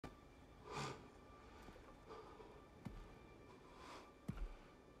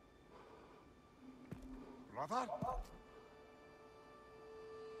Brother?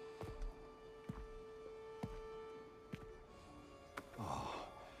 Oh,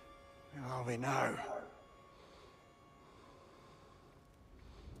 where are we now?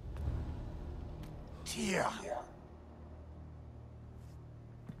 Tyr!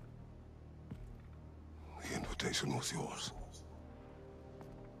 The invitation was yours.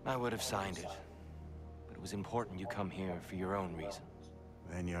 I would have signed it, but it was important you come here for your own reasons.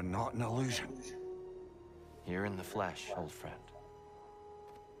 Then you're not an illusion. Here in the flesh, old friend.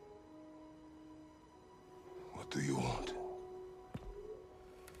 What do you want?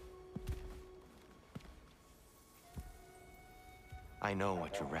 I know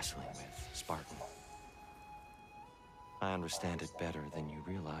what you're wrestling with, Spartan. I understand it better than you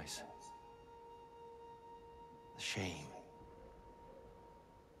realize. The shame.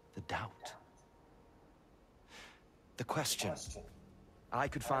 The doubt. The question I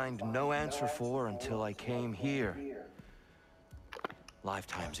could find no answer for until I came here.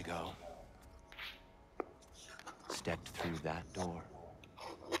 Lifetimes ago. Stepped through that door.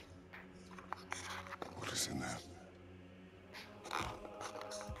 What is in there?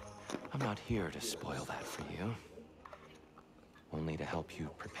 I'm not here to spoil that for you. Only to help you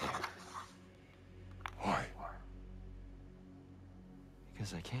prepare. Why?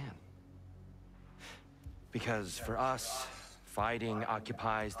 Because I can. Because for us, fighting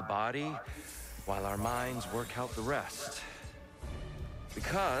occupies the body, while our minds work out the rest.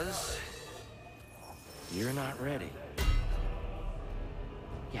 Because you're not ready.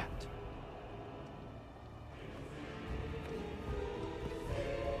 Yet.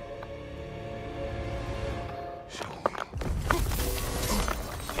 Show me.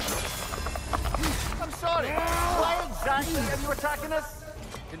 I'm sorry. Why exactly are you attacking us?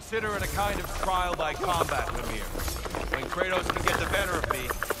 Consider it a kind of trial by combat, Ymir. When Kratos can get the better of me,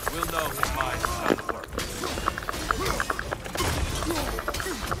 we'll know his mind is not at work.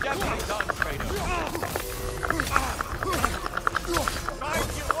 Definitely done, Kratos.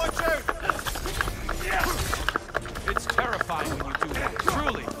 Watch out! It's terrifying when you do that,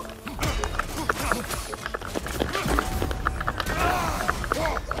 truly.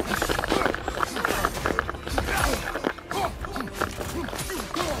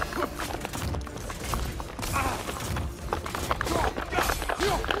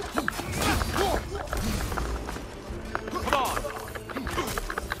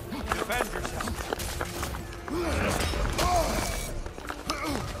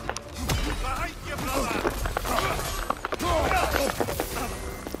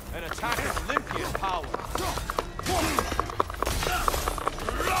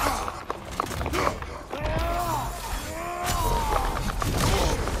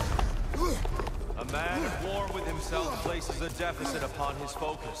 Places a deficit upon his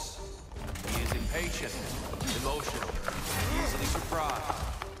focus. He is impatient, emotional, easily surprised.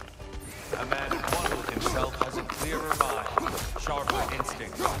 A man at one with himself has a clearer mind, sharper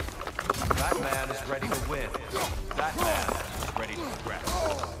instincts. That man is ready to win. That man is ready to progress.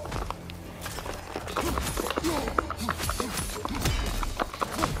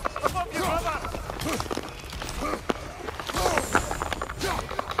 Above you, brother!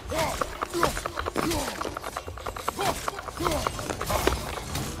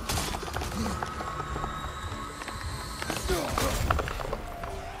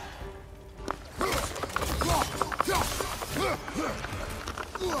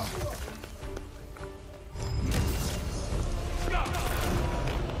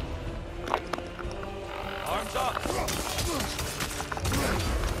 Arms up!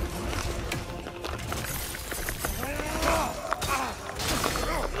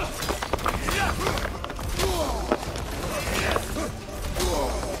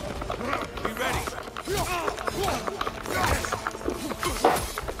 Be ready!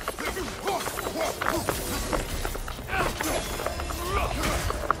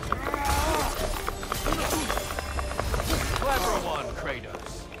 Clever one,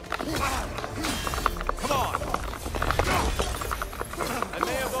 Kratos. Come on! I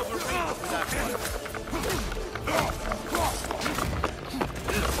may have overreached for that one. Come on!